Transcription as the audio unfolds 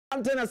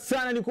Tena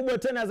sana ni kubwa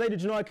tena zaidi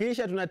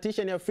tunawakilisha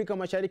tunatisha ni Afrika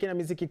Mashariki na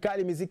muziki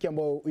kali muziki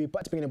ambao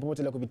uipate pengine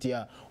popote la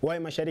kupitia Y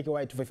Mashariki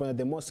Y254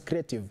 the most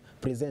creative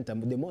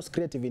presenter the most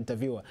creative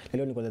interviewer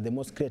leo ni kwa the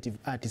most creative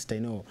artist I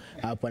know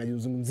hapa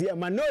anazungumzia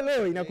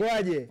Manolo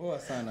inakuaje poa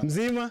sana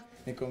mzima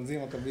niko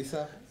mzima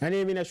kabisa yani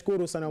mimi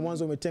nashukuru sana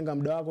mwanzo umetenga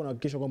muda wako na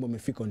kuhakikisha kwamba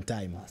umefika on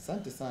time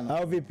asante sana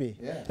au vipi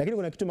lakini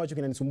kuna kitu ambacho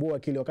kinanisumbua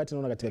kile wakati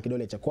naona katika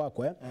kidole cha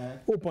kwako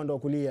upande wa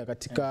kulia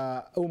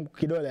katika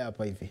kidole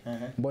hapa hivi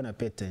mbona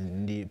pete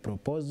ndi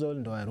proposal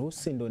ndo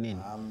harusi ndo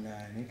nini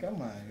ni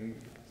kama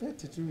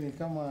pete tu ni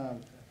kama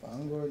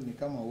pango ni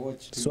kama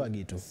watch tu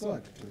swag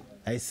tu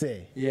I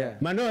say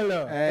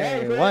Manolo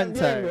one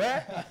time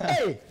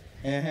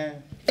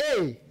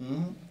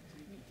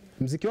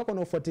muziki wako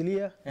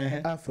unaofuatilia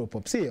Afro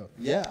pop sio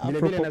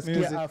Afro pop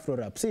nasikia Afro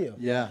rap sio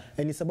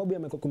ni sababu ya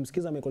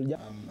kumsikiza Michael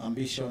Jackson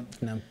ambition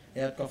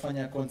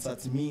tukafanya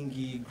concerts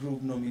mingi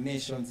group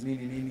nominations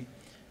nini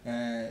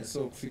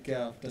so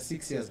kufika after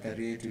 6 years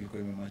career yetu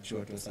ilikuwa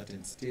imemature to a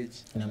certain stage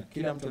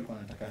kila mtu alikuwa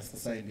anataka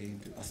sasa ende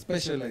into a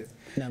specialized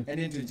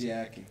ende into njia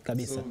yake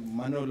so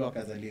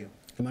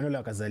Manolo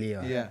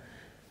akazaliwa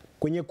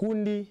kwenye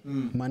kundi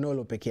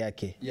Manolo peke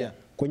yake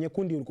kwenye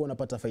kundi ulikuwa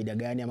unapata faida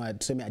gani ama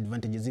tuseme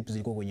advantages zipi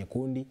zilikuwa kwenye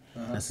kundi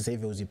na sasa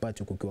hivi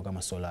uzipati ukiwa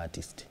kama solo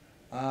artist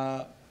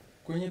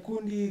kwenye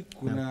kundi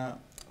kuna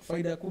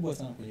faida kubwa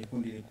sana kwenye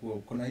kundi ni kuwa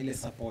kuna ile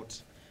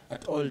support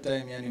at all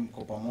time yani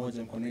mko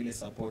pamoja mko na ile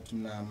support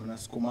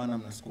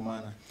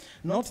mnasukumana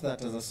not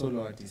that as a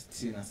solo artist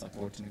sina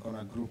support niko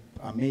na group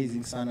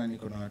amazing sana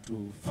niko na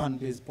watu fan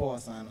base poa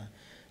sana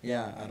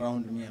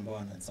around me ambao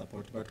wana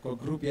support but kwa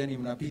group yani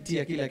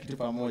mnapitia kila kitu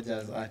pamoja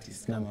as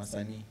artist kama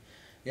wasanii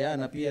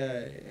na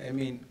pia I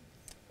mean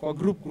kwa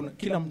group kuna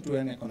kila mtu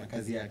yani akona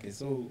kazi yake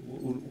so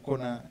uko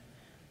na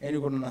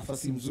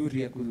nafasi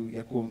nzuri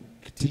ya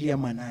kutilia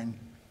manani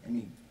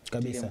yani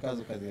kabisa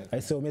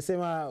aise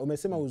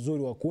umesema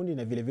uzuri wa kundi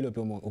na vile vile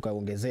pia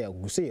ukaongezea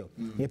sio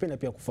ningependa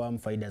pia kufahamu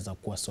faida za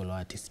kuwa solo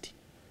artist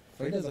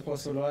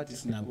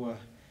ni kuwa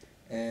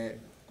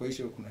kwa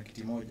hiyo kuna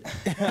kiti moja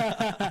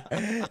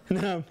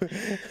naam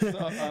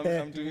so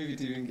I'm to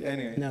vitu vingi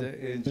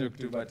anyway joke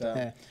to but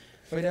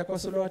faida ya kuwa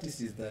solo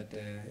artist is that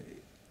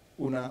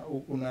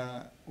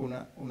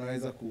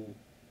unaweza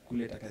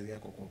kuleta kazi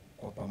yako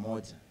kwa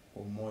pamoja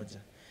kwa umoja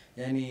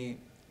yani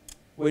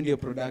when your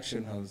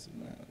production house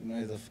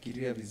unaweza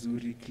fikiria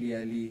vizuri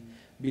clearly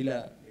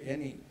bila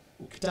yani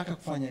nikitaka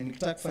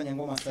kufanya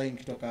ngoma sasa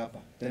nikitoka hapa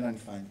tena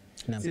nifanye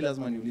si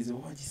lazima niulize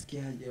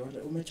unajisikiaje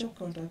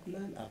umechoka unataka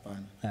kulala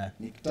hapana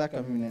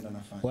nikitaka mimi naenda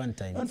nafanya one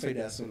time one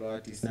faida ya solo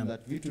artist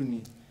that vitu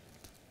ni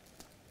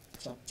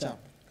chap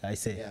I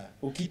say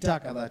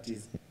ukitaka that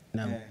is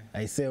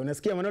I say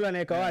unasikia Manolo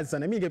anaweka wazi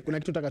sana mimi kuna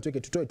kitu nataka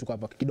tutoe tu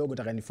hapa kidogo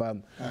nataka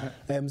nifahamu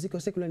muziki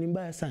wa secular ni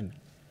mbaya sana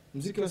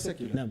muziki wa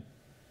secular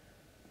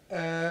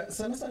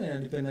sana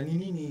inadependa ni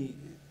nini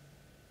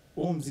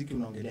muziki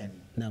unaongelea nini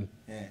naam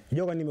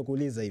unajua kwa nini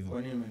nimekuuliza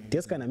hivyo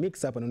Tieska na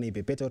mix hapa naona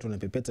ipepeta watu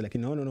wanapepeta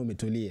lakini naona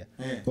umetulia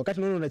wakati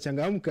naona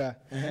unachangamka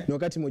ni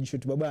wakati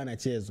Mojishoot baba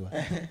anachezwa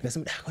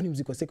nasema kwani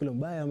muziki wa secular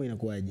mbaya ama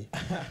inakuaje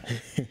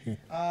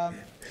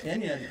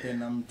yani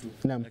inadependa mtu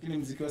lakini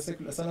muziki wa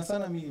secular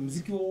sana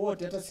muziki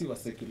wote hata si wa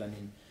secular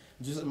nini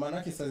maana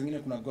yake saa zingine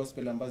kuna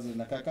gospel ambazo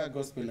zinakaa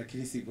gospel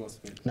lakini si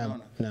gospel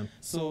unaona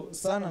so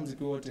sana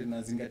muziki wote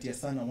nazingatia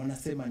sana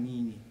wanasema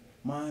nini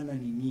maana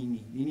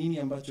ni nini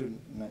ambacho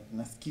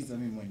nasikiza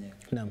mimi mwenyewe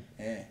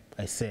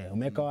I say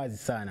umeweka wazi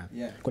sana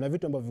kuna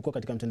vitu ambavyo viko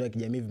katika mtandao wa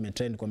kijamii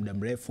vimetrend kwa muda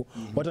mrefu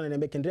watu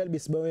wananiambia Kendrick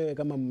Bis wewe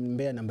kama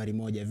mbea nambari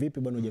 1 vipi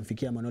bwana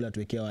hujamfikia Manolo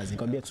atuwekea wazi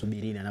nikwambia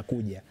tusubirini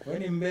anakuja wewe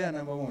ni mbea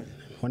namba 1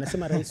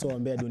 wanasema rais wa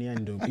mbea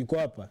duniani ndio yuko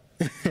hapa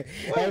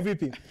au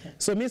vipi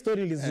so mimi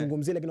story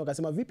nilizungumzia lakini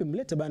wakasema vipi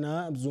mlete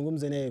bana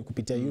mzungumze naye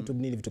kupitia YouTube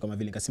nini vitu kama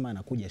vile nikasema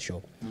anakuja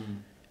show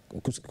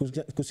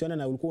kuhusiana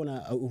na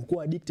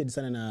ulikuwa addicted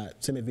sana na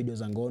tuseme video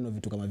za ngono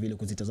vitu kama vile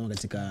kuzitazama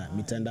katika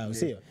mitandao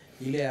sio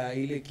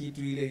ile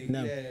kitu ile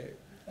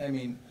I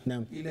mean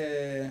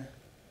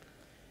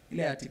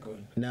ile article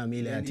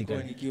ile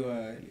article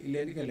nikiwa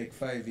iliandika like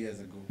 5 years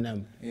ago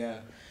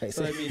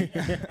so I mean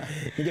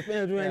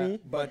ningependa tu yani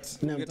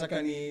but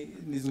ningetaka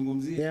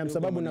nizungumzie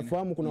sababu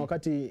nafahamu kuna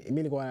wakati mimi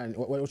nilikuwa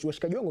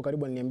washikaji wangu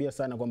karibu waliniambia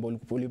sana kwamba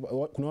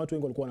kuna watu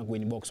wengi walikuwa wanaku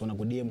inbox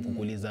wanakudm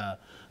kukuuliza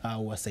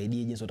au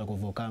wasaidie jinsi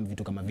utakavyokaa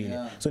vitu kama vile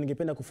so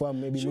ningependa kufahamu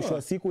maybe mwisho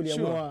wa siku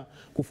uliamua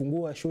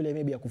kufungua shule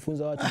maybe ya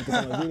kufunza watu vitu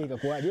kama vile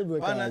ikakuaje hebu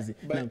weka wazi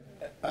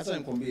acha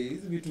nikwambie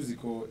hizi vitu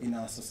ziko in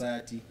our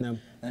society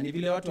na ni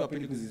vile watu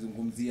wapendi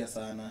kuzizungumzia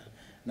sana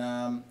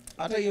na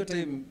hata hiyo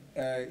time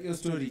hiyo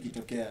story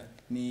ikitokea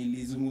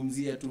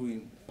nilizungumzia tu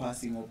in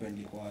passing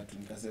openly kwa watu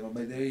nikasema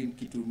by the way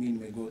kitu mimi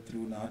nimego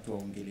through na watu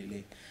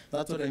waongelele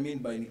that's what I mean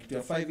by kitu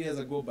 5 years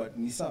ago but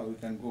ni sawa we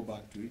can go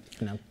back to it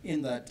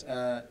in that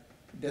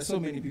there's so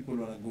many people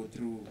wanna go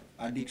through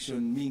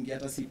addiction mingi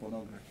hata si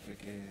pornographic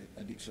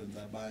addictions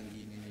za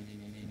bangi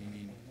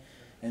nini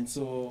and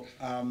so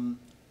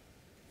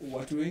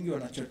watu wengi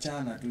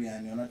wanachochana tu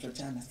yani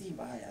wanachochana si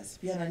mbaya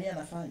pia nani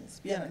anafanya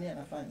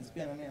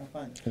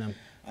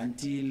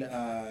until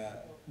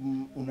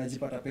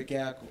unajipata peke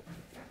yako.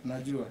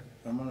 Unajua,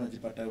 kama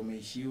unajipata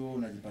umeishiwa,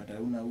 unajipata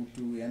una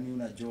utu, yani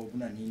una job,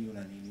 una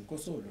nini, uko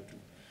solo tu.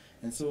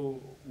 And so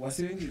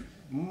wasi wengi,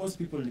 most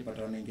people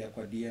nilipata wanaingia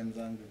kwa DM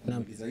zangu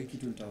kuniuliza hiki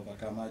kitu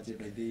nitaovercome aje,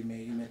 by the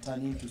ime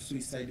turn into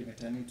suicide, ime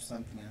turn into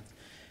something else.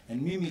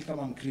 And mimi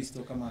kama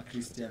Mkristo, kama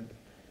Christian,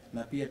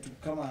 na pia tu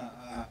kama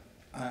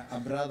a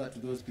brother to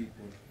those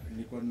people,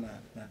 niko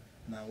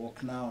na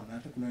walk now, na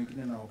hata kuna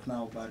wengine na walk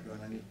now bado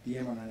wanani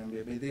DM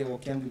wananiambia by the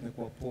walk yangu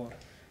imekuwa poa,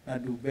 na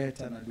do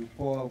better, na do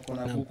poa, uko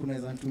na book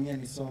unaweza nitumia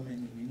nisome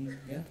nini.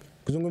 Yeah.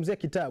 Kuzungumzia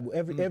kitabu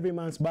every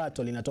man's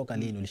battle inatoka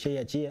lini?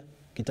 Ulishaiachia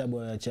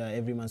kitabu cha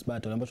Every Man's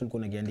Battle ambacho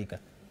ulikuwa unakiandika?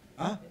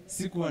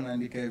 Sikuwa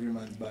naandika Every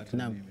Man's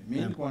Battle mimi.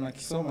 Mimi nilikuwa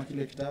nakisoma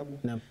kile kitabu.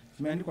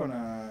 Kimeandikwa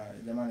na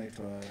jamaa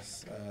anaitwa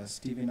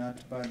Steven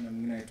Atban na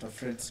mwingine anaitwa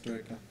Fred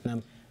Stoiker.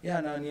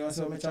 Na ni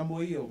wase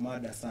wamechambua hiyo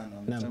mada sana,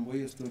 wamechambua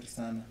hiyo story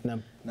sana.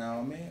 Na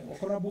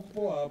wako na book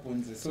poa hapo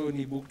nje. So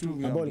ni book tu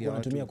mimi ambao ulikuwa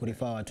unatumia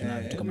kurefer watu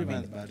na vitu kama vile.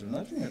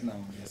 Natumia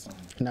tunaongea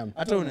sana.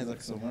 Hata unaweza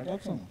kusoma, nataka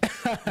kusoma.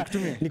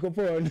 Nikutumie. Niko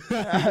poa.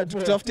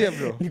 Tutafutie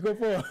bro. Niko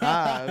poa.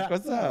 Uko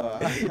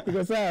sawa.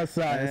 Uko sawa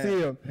sana,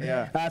 sio?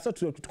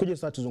 So tukuje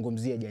sasa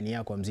tuzungumzie jani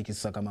yako ya muziki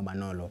sasa kama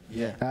Manolo.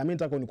 Mimi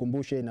nataka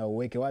unikumbushe na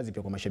uweke wazi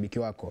pia kwa mashabiki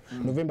wako.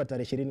 Novemba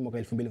tarehe 20 mwaka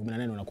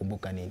 2018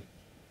 unakumbuka nini?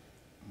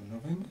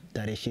 Novemba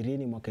tarehe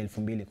 20 mwaka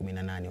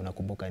 2018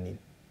 unakumbuka nini?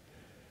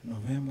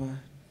 Novemba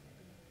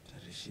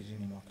tarehe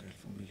 20 mwaka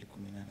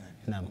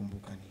 2018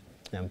 nakumbuka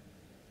nini?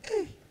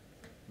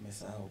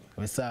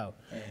 Umesahau.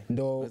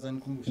 Ndo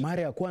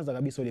mara ya kwanza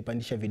kabisa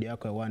ulipandisha video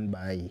yako ya 1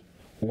 by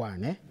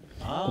 1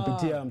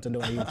 kupitia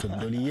mtandao wa YouTube,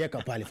 ndio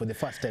uliweka pale for the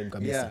first time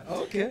kabisa.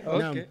 Okay.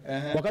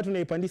 Wakati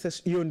unaipandisha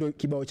hiyo ndio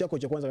kibao chako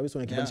cha kwanza kabisa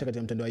unakipandisha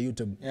katika mtandao wa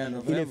YouTube.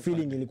 Ile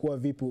feeling ilikuwa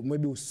vipi?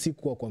 Maybe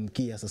usiku wa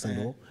kuamkia sasa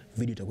ndio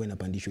video itakuwa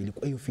inapandishwa.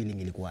 Ilikuwa hiyo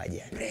feeling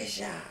ilikuwaje?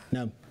 Pressure.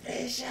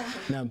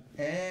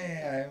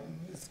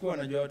 Sikuwa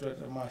najua watu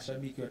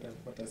mashabiki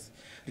watapata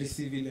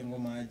receive ile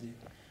ngoma aje,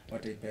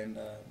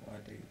 wataipenda,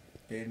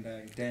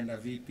 itaenda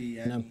vipi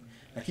yani.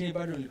 Lakini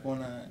bado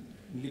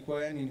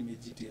nilikuwa yani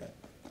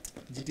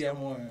nimejitia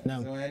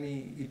moyo. So yani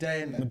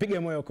itaenda.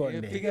 Mpiga moyo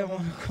konde. Piga moyo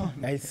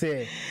konde. I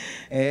say.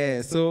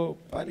 So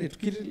pale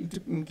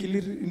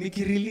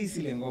nikirelease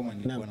ile ngoma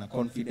nilikuwa na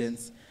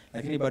confidence,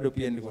 lakini bado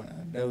pia nilikuwa na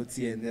doubts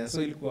here and there.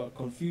 So ilikuwa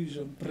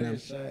confusion,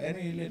 pressure,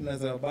 yani ile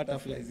nazo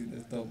butterflies in the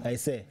stomach. I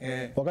say.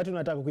 Wakati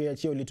unataka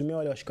kuiachia ulitumia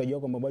wale washikaji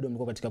wako ambao bado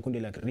mlikuwa katika kundi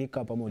la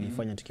recap ama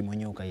ulifanya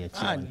tukimwenyewe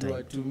ukaiachia?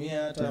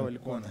 Niliwatumia, hata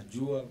walikuwa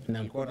wanajua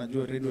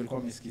radio, walikuwa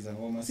wamesikiza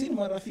ngoma. Si ni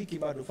marafiki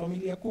bado,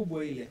 familia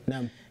kubwa ile.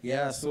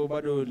 So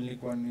bado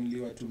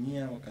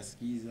niliwatumia,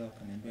 wakasikiza,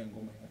 wakaniambia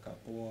ngoma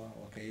ikapoa,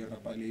 wakaiona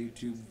pale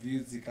YouTube,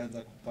 views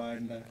zikaanza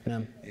kupanda.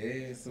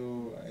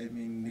 So I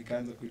mean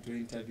nikaanza kuitoa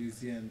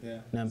interviews here and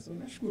there. So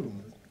nashukuru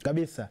Mungu.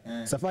 Kabisa.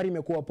 Safari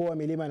imekuwa poa,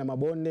 milima na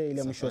mabonde,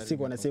 ile mwisho wa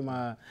siku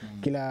wanasema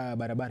kila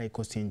barabara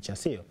ikosi ncha,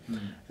 sio?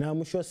 Na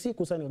mwisho wa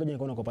siku sana nikaja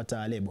nikaona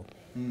kupata lebo.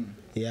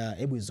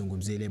 Hebu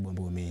izungumzie lebo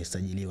ambayo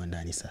umesajiliwa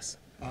ndani sasa.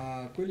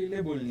 Kweli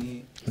label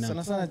ni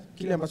sana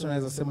kile ambacho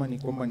naweza sema ni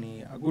kwamba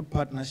ni a good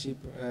partnership.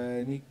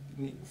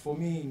 For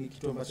me ni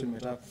kitu ambacho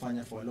nimetaka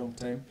kufanya for a long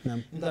time.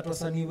 Ndio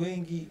wasanii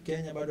wengi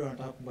Kenya bado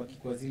wanataka kubaki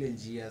kwa zile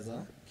njia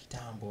za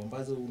kitambo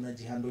ambazo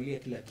unajihandlia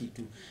kila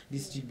kitu,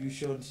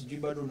 distribution, sijui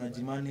bado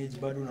unajimanage,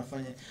 bado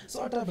unafanya.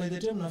 So hata by the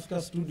time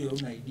unafika studio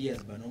una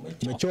ideas bana,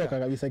 umechoka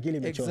kabisa, kile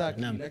umechoka.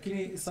 Exactly.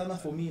 Lakini sana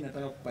for me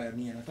nataka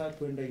kupioneer, nataka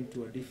kwenda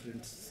into a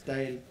different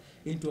style,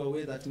 into a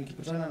way that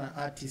nikipatana na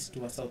artist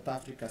wa South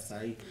Africa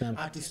sahi,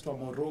 artist wa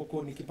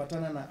Morocco,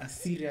 nikipatana na a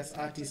serious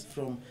artist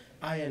from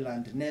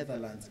Ireland,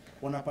 Netherlands,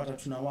 wanapata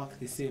tuna work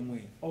the same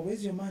way. Oh,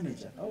 where's your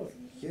manager? Oh,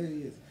 here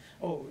he is.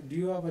 Oh, do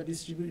you have a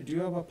distributor? Do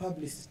you have a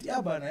publicist?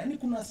 Bana, yani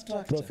kuna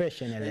structure.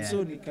 Professional. And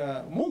so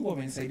Mungu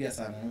amenisaidia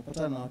sana.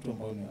 Nimepatana na watu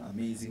ambao ni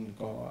amazing,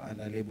 kwa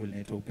under label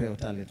inaitwa Upeo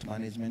Talent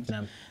Management.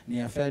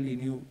 Ni a fairly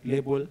new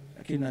label,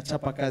 lakini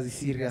nachapa kazi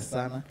serious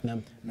sana.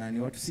 Na ni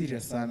watu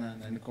serious sana,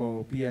 na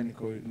niko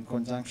in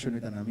conjunction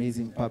with an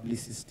amazing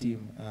publicist team,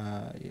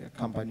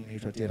 company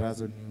inaitwa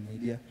Terazo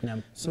Media.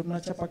 So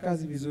tunachapa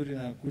kazi vizuri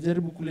na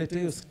kujaribu kuleta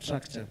hiyo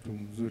structure tu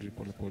mzuri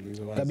polepole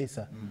hivyo.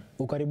 Kabisa.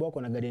 Ukaribu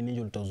wako na Guardian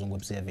Angel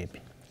utazungumzia vipi?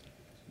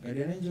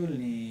 Guardian Angel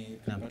ni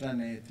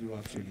kupatana through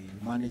actually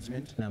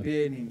management.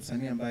 Pia ni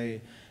msanii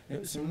ambaye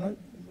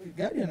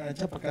Guardian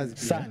anachapa kazi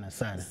pia.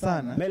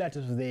 Sana. Male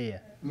Artist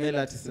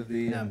of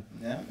the Year.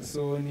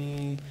 So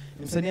ni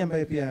msanii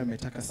ambaye pia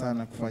ametaka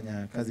sana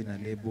kufanya kazi na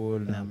label,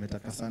 na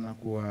ametaka sana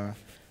kuwa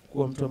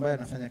mtu ambaye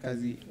anafanya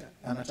kazi,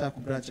 anataka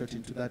kubranch out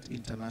into that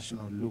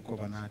international look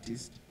of an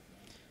artist.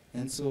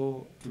 And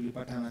so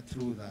tulipatana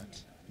through that.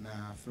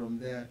 Na from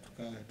there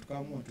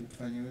tukaamua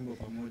tufanye wimbo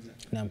pamoja.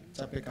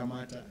 Chape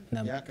Kamata.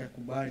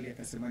 Yakakubali,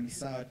 akasema ni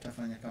sawa,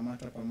 tutafanya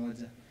Kamata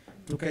pamoja.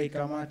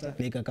 Tukaikamata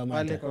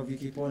pale kwa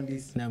Vicky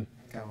Pondis.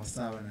 Kawa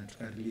sawa na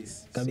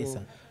tukarelease. Kabisa.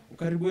 So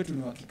ukaribu wetu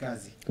ni wa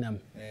kikazi.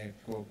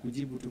 Kwa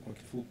kujibu tu kwa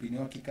kifupi ni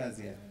wa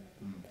kikazi ya.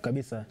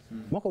 Kabisa.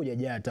 Mwaka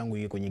hujajaa tangu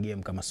yuko kwenye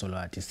game kama solo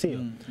artist, sio?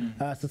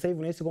 Sasa hivi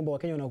unahisi kwamba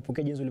Wakenya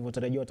wanakupokea jinsi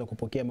ulivyotarajiwa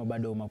watakupokea, ama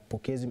bado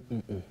mapokezi?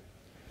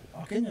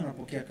 Wakenya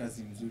wanapokea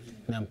kazi mzuri.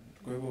 Naam.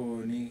 Kwa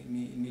hivyo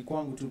ni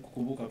kwangu tu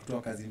kukumbuka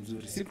kutoa kazi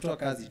mzuri. Si kutoa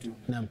kazi tu.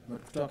 Naam.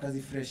 Kutoa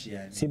kazi fresh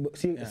yani.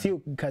 Si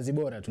kazi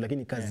bora tu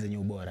lakini kazi zenye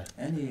ubora.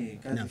 Yaani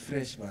kazi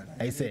fresh bana.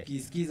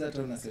 Ukisikiza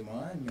hata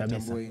unasema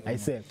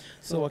kabisa.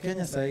 So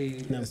Wakenya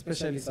sahi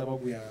especially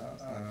sababu ya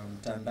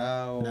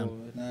mtandao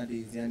na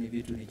yani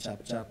vitu ni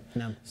chap.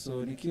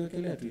 So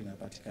nikiwekelea tu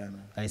inapatikana.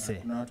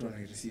 Kuna watu wana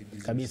receive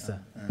vizuri kabisa.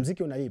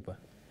 Muziki unalipa?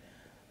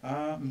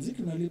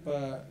 Muziki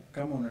unalipa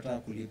kama unataka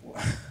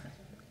kulipwa.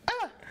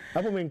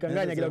 Hapo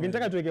umenikanganya kidogo.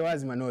 Nataka tuweke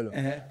wazi Manolo.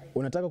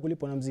 Unataka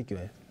kulipwa na muziki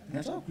wewe?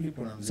 Nataka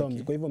kulipwa na muziki.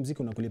 So kwa hivyo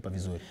muziki unakulipa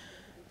vizuri.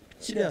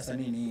 Shida ya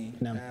wasanii ni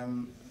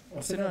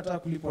wasanii wanataka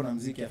kulipwa na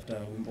muziki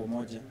after wimbo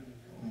moja,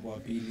 wimbo wa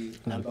pili,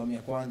 album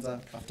ya kwanza,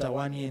 after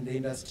 1 year in the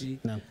industry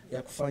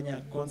ya kufanya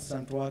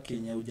constant work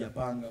yenye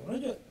hujapanga.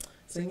 Unajua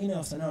saa nyingine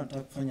wasanii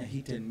wanataka kufanya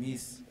hit and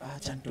miss.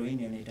 Acha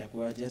nitoeni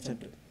itakuaje, acha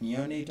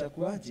nione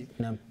itakuaje.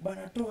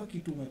 Bana toa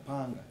kitu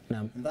umepanga.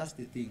 And that's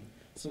the thing.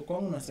 So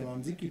kwangu nasema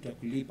muziki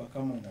utakulipa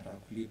kama unataka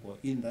kulipwa,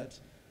 in that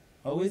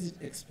hauwezi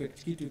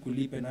expect kitu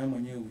kulipe na wewe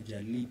mwenyewe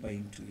hujalipa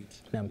into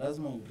it.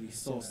 Lazima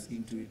resource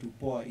into it,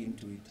 pour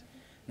into it.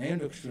 Na hiyo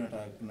ndio kitu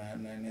nataka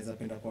naweza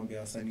penda kuambia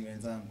wasanii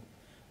wenzangu.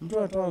 Mtu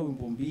anatoa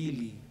wimbo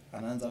 2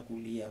 anaanza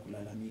kulia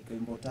kulalamika,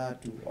 wimbo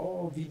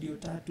 3, video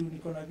 3,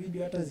 niko na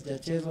video hata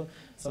zijachezwa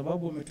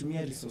sababu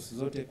umetumia resources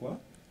zote kwa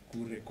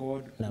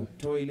kurecord,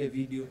 kutoa ile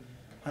video,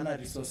 hana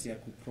resource ya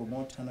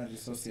kupromote, hana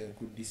resource ya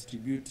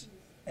kudistribute.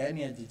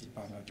 Yani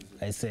ajijipanga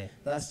vizuri.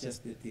 That's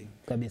just the thing.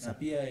 Kabisa. Na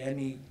pia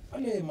yani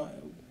pale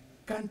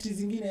countries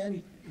zingine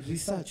yani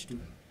research tu.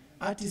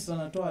 Artists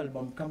wanatoa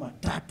album kama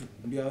 3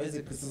 ndio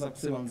waweze sasa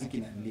kusema muziki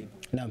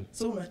inalipa.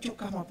 So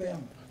unachoka mapema.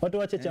 Watu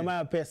wache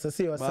chamaa pesa,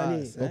 sio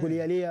wasanii.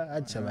 Wakulialia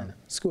acha bana.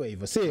 Sikuwa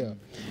hivyo, sio?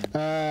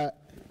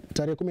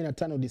 Tarehe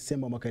 15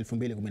 Disemba mwaka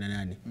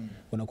 2018.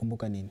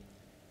 Unakumbuka nini?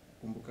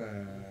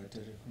 Kumbuka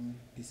tarehe 10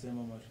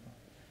 Disemba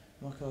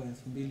mwaka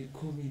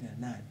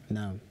 2018.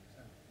 Naam.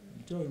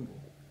 Mtoimbo.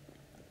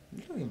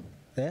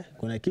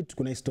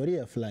 Kuna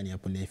historia fulani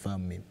hapo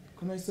naifahamu mimi.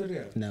 Kuna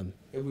historia? Naam.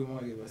 Hebu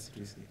mwage basi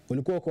tusikie.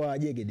 Ulikuwa kwa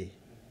Jegede?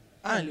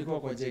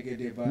 Nilikuwa kwa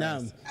Jegede basi.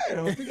 Naam.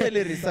 Unapiga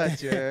ile research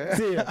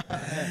Sio.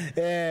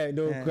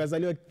 Ndio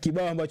kuzaliwa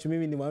kibao ambacho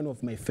mimi ni one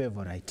of my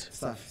favorite.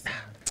 Safi.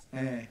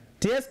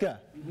 Tieska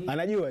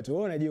anajua tu,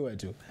 wewe unajua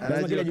tu.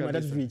 Lazima kila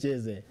Jumatatu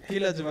tuicheze.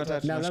 Kila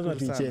Jumatatu lazima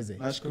tuicheze.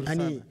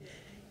 Yaani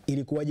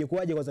ilikuwaje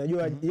kwa sababu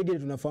najua Jegede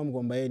tunafahamu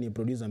kwamba yeye ni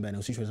producer ambaye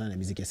anahusishwa sana na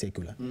muziki ya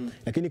secular.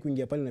 Lakini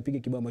kuingia pale unapiga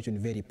kibao ambacho ni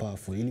very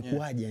powerful.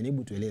 Ilikuwaje? Yani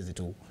hebu tueleze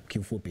tu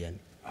kifupi yani.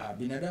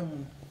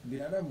 Binadamu.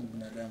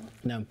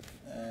 Naam.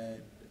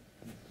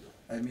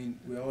 I mean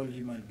we are all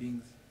human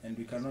beings and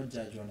we cannot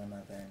judge one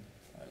another.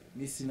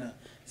 Mimi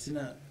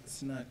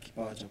sina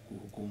kipawa cha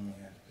kuhukumu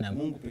yani.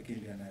 Mungu pekee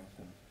ndiye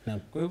anayehukumu.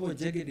 Kwa hivyo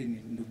Jegede ni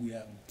ndugu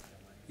yangu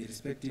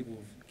irrespective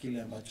of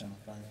kile ambacho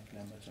anafanya,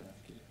 kile ambacho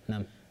anafikiria.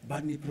 Naam.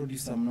 But ni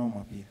producer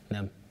mnoma pia.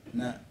 Naam.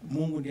 Na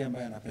Mungu ndiye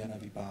ambaye anapeana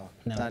vipawa,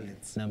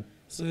 talents. Naam.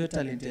 So hiyo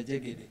talent ya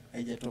Jegede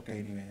haijatoka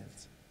anywhere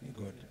else. Ni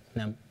God.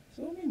 Naam.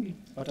 So mimi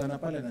patana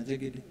pale na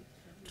Jegede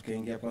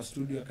tukaingia kwa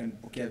studio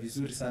akanipokea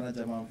vizuri sana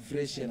jamaa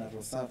fresh na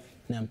rosafi.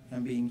 Naam.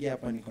 Niambia ingia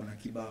hapa niko na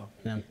kibao.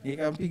 Naam.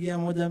 Nikampigia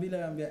moja bila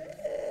niambia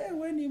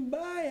wewe ni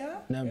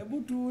mbaya.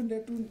 Hebu tuunde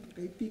tu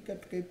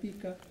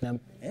tukaipika. Naam.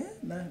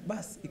 Na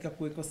basi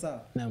ikakuweko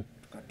sawa. Naam.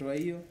 Tukatoa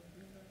hiyo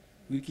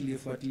wiki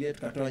iliyofuatilia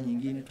tukatoa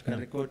nyingine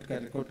tukarecord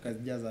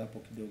tukazijaza hapo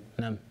kidogo.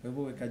 Naam. Kwa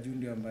hivyo weka juu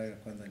ndio ambayo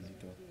kwanza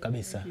nilitoa.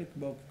 Kabisa. Ile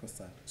kibao kiko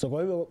sawa. So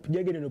kwa hivyo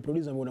Jegede ndio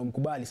producer ambaye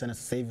unamkubali sana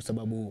sasa hivi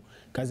sababu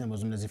kazi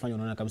ambazo mnazifanya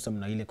unaona kabisa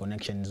mna ile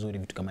connection nzuri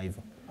vitu kama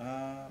hivyo.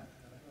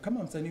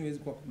 Kama msanii huwezi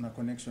kuwa na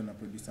connection na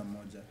producer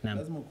mmoja.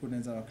 Lazima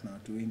kunaweza wako na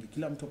watu wengi.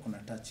 Kila mtu kuna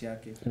touch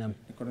yake.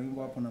 Niko na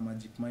wimbo hapo na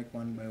Magic Mike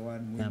 1 by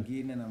 1,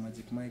 mwingine na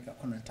Magic Mike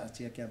ako na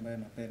touch yake ambayo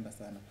napenda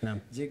sana.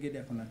 Jegede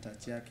ako na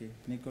touch yake.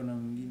 Niko na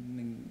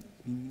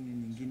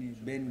mwingine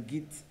Ben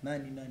Git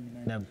nani.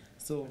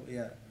 So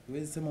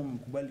huwezi sema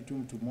mkubali tu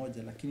mtu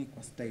mmoja lakini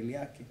kwa style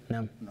yake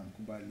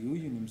unamkubali.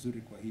 Huyu ni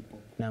mzuri kwa hip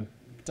hop.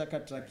 Nataka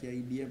track ya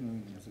EDM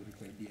ni mzuri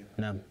kwa EDM.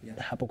 Naam.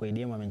 Hapo kwa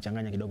EDM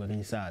amenichanganya kidogo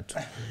lakini sawa tu.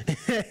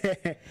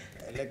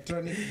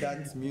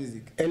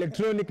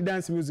 Electronic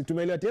dance music.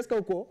 Tumeelewa Tieska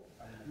huko?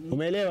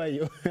 Umeelewa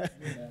hiyo?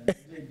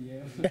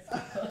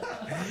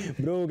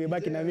 Bro,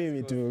 ungebaki na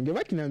mimi tu.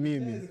 Ungebaki na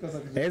mimi.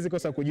 Haiwezi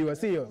kosa kujua,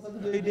 sio?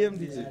 EDM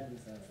DJ.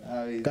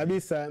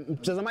 Kabisa.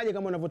 Mtazamaji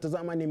kama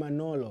unavyotazama ni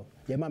Manolo.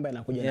 Jamaa ambaye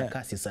anakuja na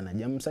kasi sana.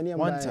 Jamaa msanii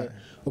ambaye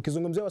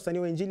ukizungumzia wasanii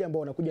wa injili ambao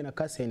wanakuja na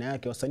kasi aina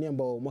yake, wasanii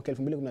ambao mwaka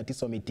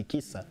 2019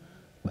 wametikisa,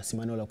 basi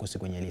Manolo akosi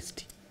kwenye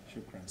listi.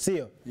 Shukrani.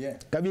 Sio?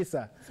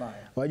 Kabisa.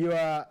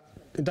 Wajua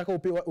nataka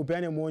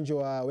upeane muonjo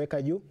wa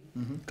weka juu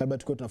kabla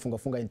tukio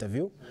tunafunga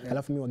interview.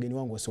 Alafu mimi wageni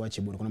wangu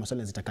wasiwache bure. Kuna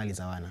maswali zitakali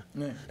za wana.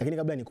 Lakini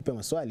kabla nikupe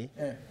maswali,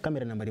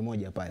 kamera nambari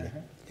 1 pale.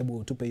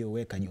 Hebu tupe hiyo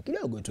weka juu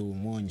kidogo tu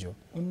muonjo.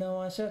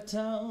 Unawasha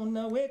taa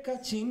unaweka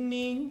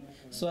chini.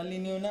 Swali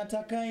ni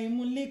unataka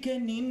imulike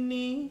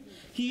nini?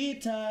 Hii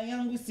taa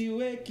yangu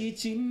siweki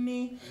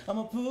chini.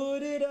 I'ma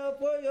put it up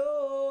for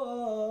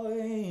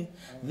you.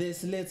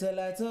 This little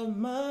light of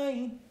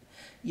mine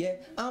Yeah,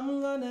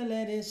 I'm gonna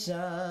let it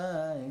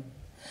shine.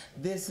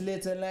 This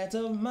little light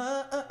of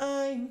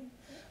mine,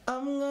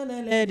 I'm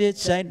gonna let it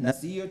shine. Na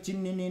siyo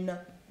chinina,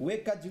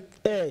 weka juu.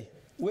 Hey,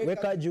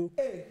 weka juu.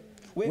 Hey,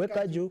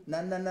 Weka juu.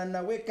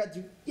 Na weka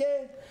juu.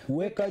 Yeah.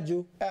 Weka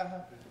juu.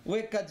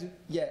 Weka juu.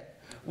 Yeah.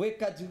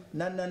 Weka juu.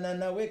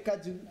 Na weka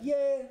juu.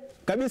 Yeah.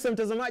 Kabisa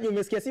mtazamaji,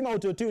 umesikia sima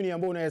autotune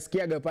ambao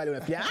unayasikiaga pale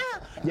unafikia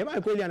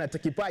jamaa kweli ana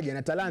kipaji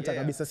ana talanta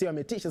kabisa, sio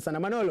ametisha sana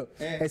Manolo.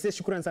 Sasa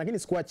shukrani sana, lakini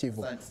sikuachi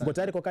hivyo. Uko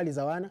tayari kwa kali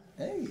za wana?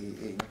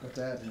 Niko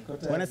tayari.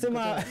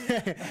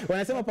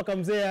 Wanasema paka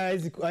mzee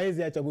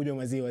hawezi acha kunywa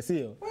maziwa,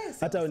 sio?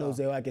 Hata una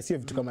uzee wake, sio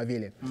vitu kama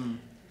vile.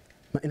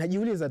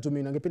 Najiuliza tu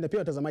mimi, ningependa pia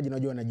watazamaji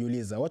najua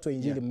wanajiuliza. Watu wa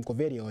Injili mko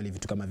very all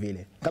vitu kama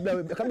vile.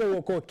 Kabla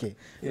uokoke.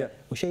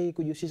 Ushai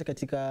kujihusisha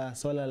katika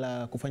swala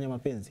la kufanya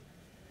mapenzi?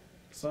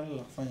 Swala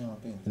la kufanya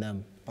mapenzi?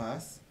 Naam.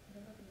 Pass.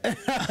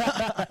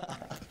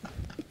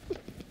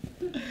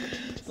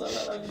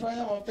 Swala la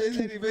kufanya mapenzi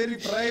ni very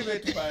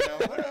private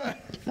bana.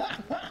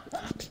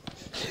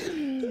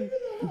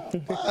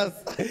 Pass.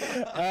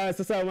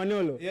 Sasa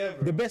Manolo,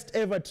 the best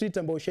ever treat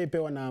ambayo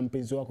ushaipewa na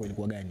mpenzi wako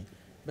ilikuwa gani?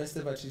 Best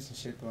ever treat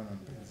nishapewa na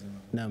mpenzi wangu.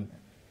 Naam.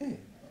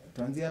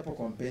 Tuanzie hapo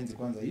kwa mpenzi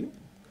kwanza yupo.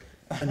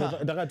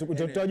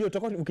 Tutajua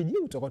utakuwa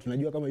ukijibu tutakuwa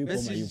tunajua kama yupo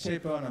ama yupo.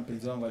 Nishapewa na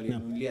mpenzi wangu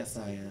alinunulia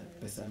saa ya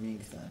pesa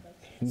mingi sana.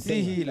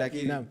 Si hii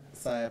lakini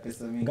saa ya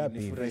pesa mingi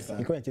nifurahi sana.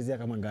 Ilikuwa inachezea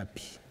kama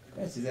ngapi?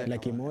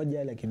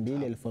 100,000,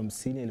 200,000,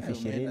 50,000,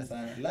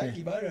 20,000.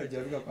 Laki bado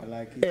hajaruka kwa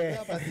laki.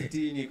 Hapa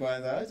 60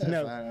 kwanza. Acha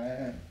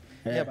sana.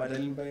 Yeah, but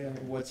alimpa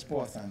watch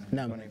poa sana.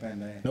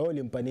 Naipenda. Na wewe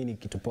ulimpa nini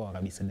kitu poa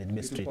kabisa, the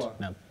best treat?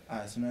 Naam.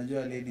 Si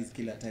unajua ladies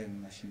kila time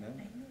mnashindana.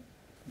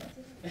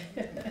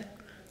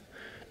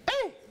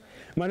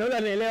 Manolo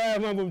anaelewa haya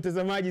mambo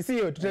mtazamaji,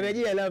 sio?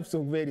 Tutarejea love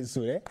song very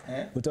soon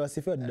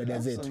Utawasifia dada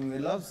zetu.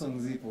 Love song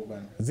zipo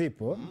bana.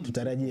 Zipo?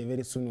 Tutarajie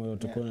very soon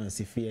tutakuwa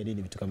tunasifia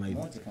nini vitu kama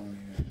hivyo.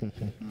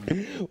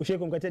 Ushai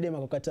kumkatia dema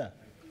kwa kukataa?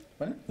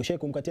 Ushai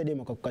kumkatia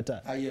dema kwa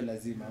kukataa? Hiyo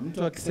lazima.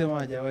 Mtu akisema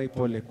hajawahi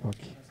pole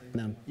kwake.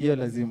 Naam. Hiyo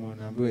lazima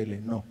unaambiwa ile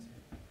no.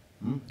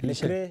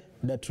 Lekre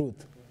the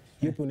truth.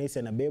 Yupo unahisi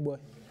anabebwa,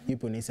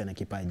 yupo unahisi ana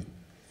kipaji.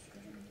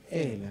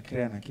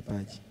 Lekre ana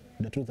kipaji.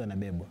 The truth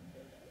anabebwa.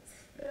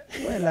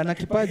 Well, ana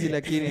kipaji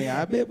lakini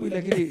abebu,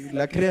 lakini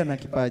Lekre ana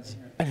kipaji.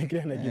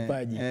 Lekre ana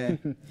kipaji.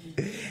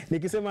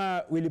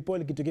 Nikisema Willy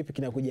Paul kitu kipi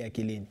kinakuja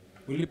akilini?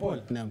 Willy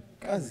Paul? Naam.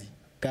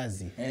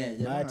 Kazi.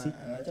 Bahati.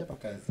 Anachapa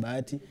kazi.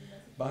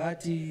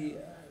 Bahati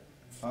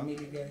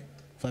family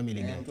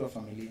guy. Mtu wa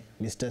familia.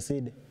 Mr.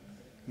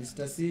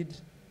 Seed.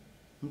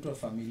 Mtu wa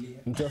familia.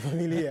 Mtu wa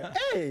familia.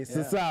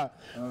 Sasa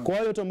kwa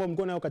wale watu ambao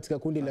mko nao katika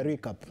kundi la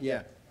recap.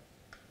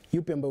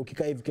 Yupi ambaye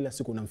ukikaa hivi kila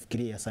siku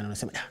unamfikiria sana,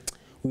 unasema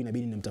huyu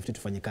inabidi nimtafute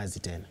tufanye kazi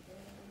tena?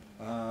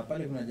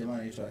 Pale kuna jamaa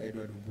anaitwa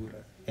Edward Ubura.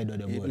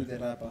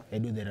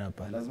 Edu the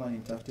rapper. Lazima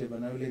nimtafute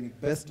bana, yule ni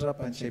best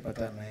rapper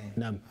nishaipata naye.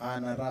 Naam.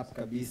 Ana rap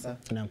kabisa.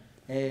 Naam.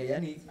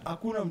 Yani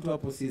hakuna mtu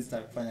hapo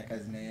sister kufanya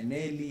kazi naye.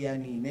 Nelly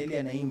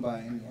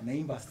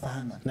anaimba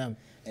sana. Naam.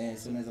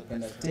 So unaweza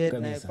penda Ted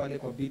naye pale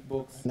kwa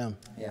beatbox. Naam.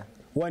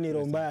 Wani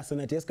rombaya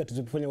sana Teska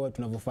tuzipofanya watu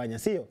tunavyofanya,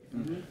 sio?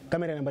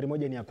 Kamera nambari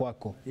 1 ni ya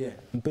kwako.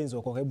 Mpenzi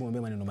wako, hebu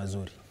mwambie maneno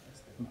mazuri.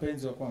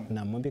 Mpenzi wa kwangu.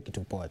 Na mwambie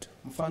kitu poa tu.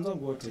 Mfano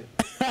wangu wote.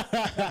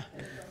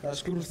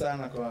 Nashukuru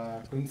sana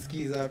kwa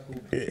kunisikiza,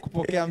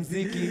 kupokea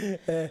muziki.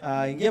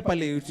 Ingia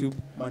pale YouTube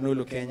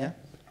Manolo Kenya.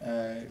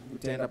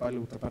 Utaenda pale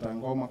utapata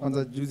ngoma.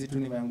 Kwanza juzi tu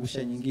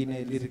nimeangusha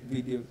nyingine lyric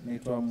video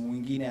inaitwa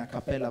mwingine a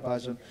cappella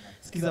version.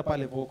 Sikiza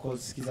pale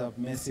vocals, sikiza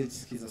message,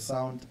 sikiza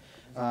sound.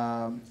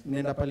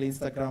 Nenda pale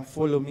Instagram,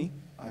 follow me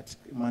at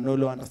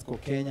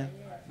Manolo_Kenya,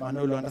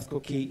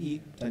 Manolo_KE,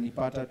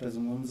 utanipata,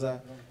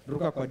 tutazungumza.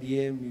 Ruka kwa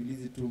DM,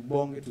 niulize tu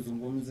bonge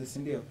tuzungumze, si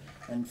ndio?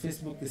 And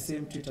Facebook the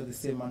same, Twitter the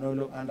same,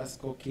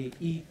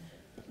 Manolo_KE.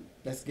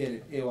 Let's get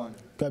it. A1.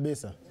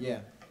 Kabisa.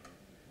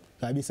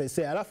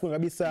 Kabisa alafu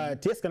kabisa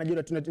Teska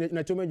najua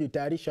tunatumia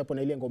jitayarisha hapo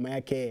na ile ngoma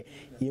yake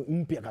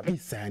mpya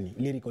kabisa, yani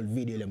lyrical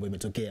video ile ambayo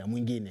imetokea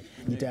mwingine.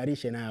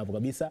 Jitayarishe nayo hapo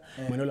kabisa.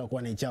 Manolo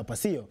akuwa anaichapa,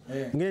 sio?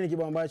 Mwingine ni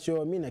kibao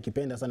ambacho mimi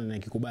nakipenda sana na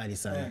nakikubali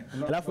sana.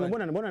 Alafu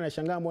mbona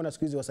nashangaa mbona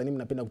siku hizi wasanii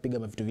mnapenda kupiga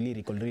mavitu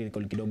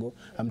lyrical kidogo,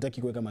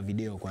 hamtaki kuweka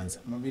mavideo kwanza.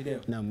 Mavideo.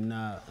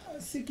 Na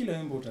si kila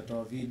wimbo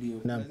utatoa video.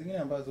 Kuna zingine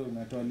ambazo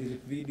unatoa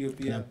lyric video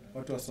pia,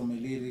 watu wasome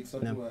lyrics,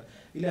 watu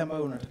ile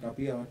ambayo unataka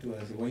pia watu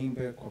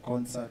waimbe kwa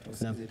concert,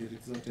 wasikize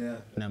lyrics zote.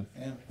 Naam.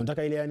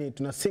 Unataka ile yani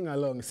tuna sing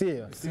along,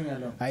 sio? Sing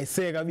along. I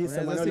say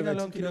kabisa Manolo sing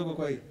along kidogo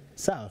kwa hii.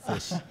 Sawa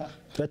fresh.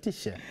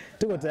 Tutatisha.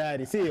 Tuko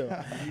tayari, sio?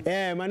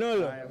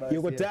 Manolo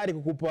yuko tayari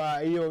kukupa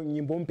hiyo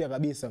nyimbo mpya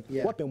kabisa.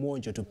 Wape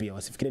muonjo tu pia,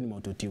 wasifikirie ni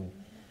autotune.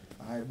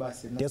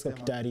 Basi Teska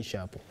kitayarisha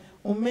hapo.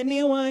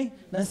 Umeniwai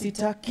na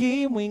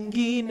sitaki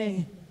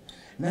mwingine.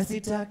 Na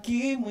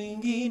sitaki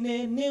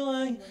mwingine,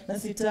 niwai na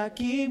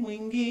sitaki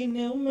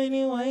mwingine,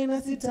 umeniwai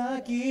na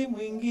sitaki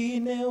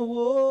mwingine.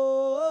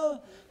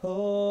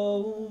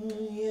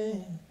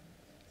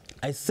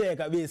 I say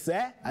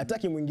kabisa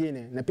hataki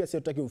mwingine na pia sio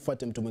tutaki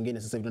umfuate mtu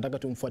mwingine sasa hivi tunataka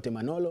tumfuate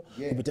Manolo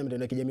kupitia mitandao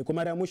ya kijamii. Kwa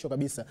mara ya mwisho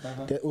kabisa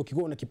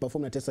ukikuwa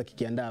unakiperform na Tesa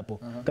kikiandaa hapo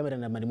kamera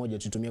nambari moja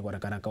tutumie kwa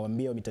haraka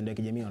waambie mitandao ya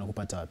kijamii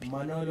wanakupata wapi.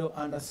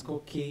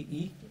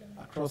 Manolo_KE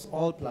across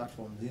all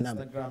platforms,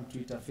 Instagram,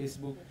 Twitter,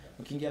 Facebook.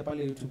 Ukiingia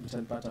pale YouTube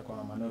utanipata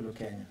kwa Manolo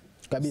Kenya.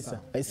 Kabisa.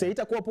 Aise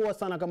itakuwa poa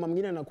sana kama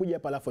mwingine anakuja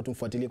hapa alafu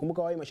tumfuatilie.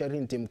 Kumbuka wao Mashariki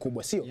ni timu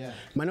kubwa, sio?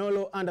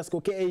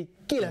 Manolo_KE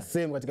kila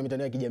sehemu katika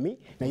mitandao ya kijamii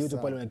na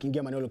YouTube pale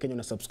unakiingia Manolo Kenya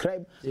una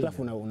subscribe,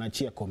 alafu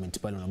unaachia comment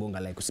pale unagonga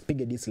like,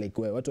 usipige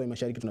dislike wewe. Watu wa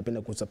Mashariki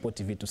tunapenda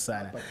kusupport vitu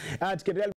sana. Tukiendelea